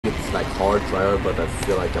hard trial, but I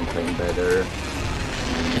feel like I'm playing better.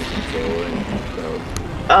 Controlling,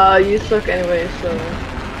 so. You suck anyway, so.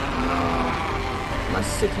 My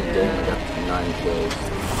second game, I got 9 kills.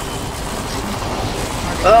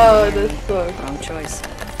 Oh, this sucks. Wrong choice.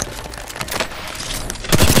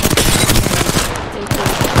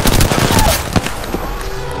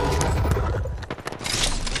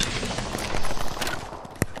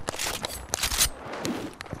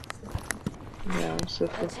 Yeah, I'm so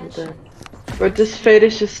fucking dead. But this Fade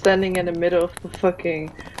is just standing in the middle of the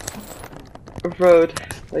fucking road,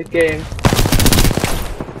 like game.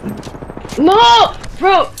 No!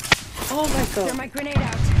 Bro! Oh my god. Throw my grenade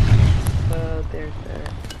out. There.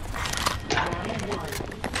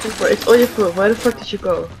 Super, it's all your fault. Why the fuck did you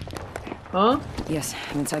go? Huh? Yes,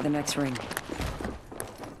 I'm inside the next ring.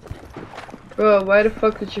 Bro, why the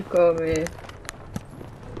fuck did you call me?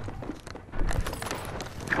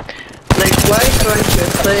 Like, why can't you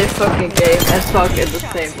play a fucking game and talk at the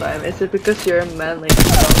same time? Is it because you're a man like you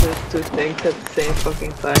can't do two things at the same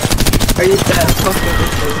fucking time? Are you that fucking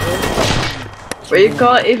disabled? Where you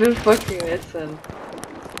can't even fucking listen.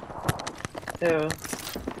 Ew.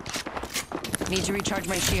 Need to recharge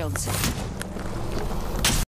my shields.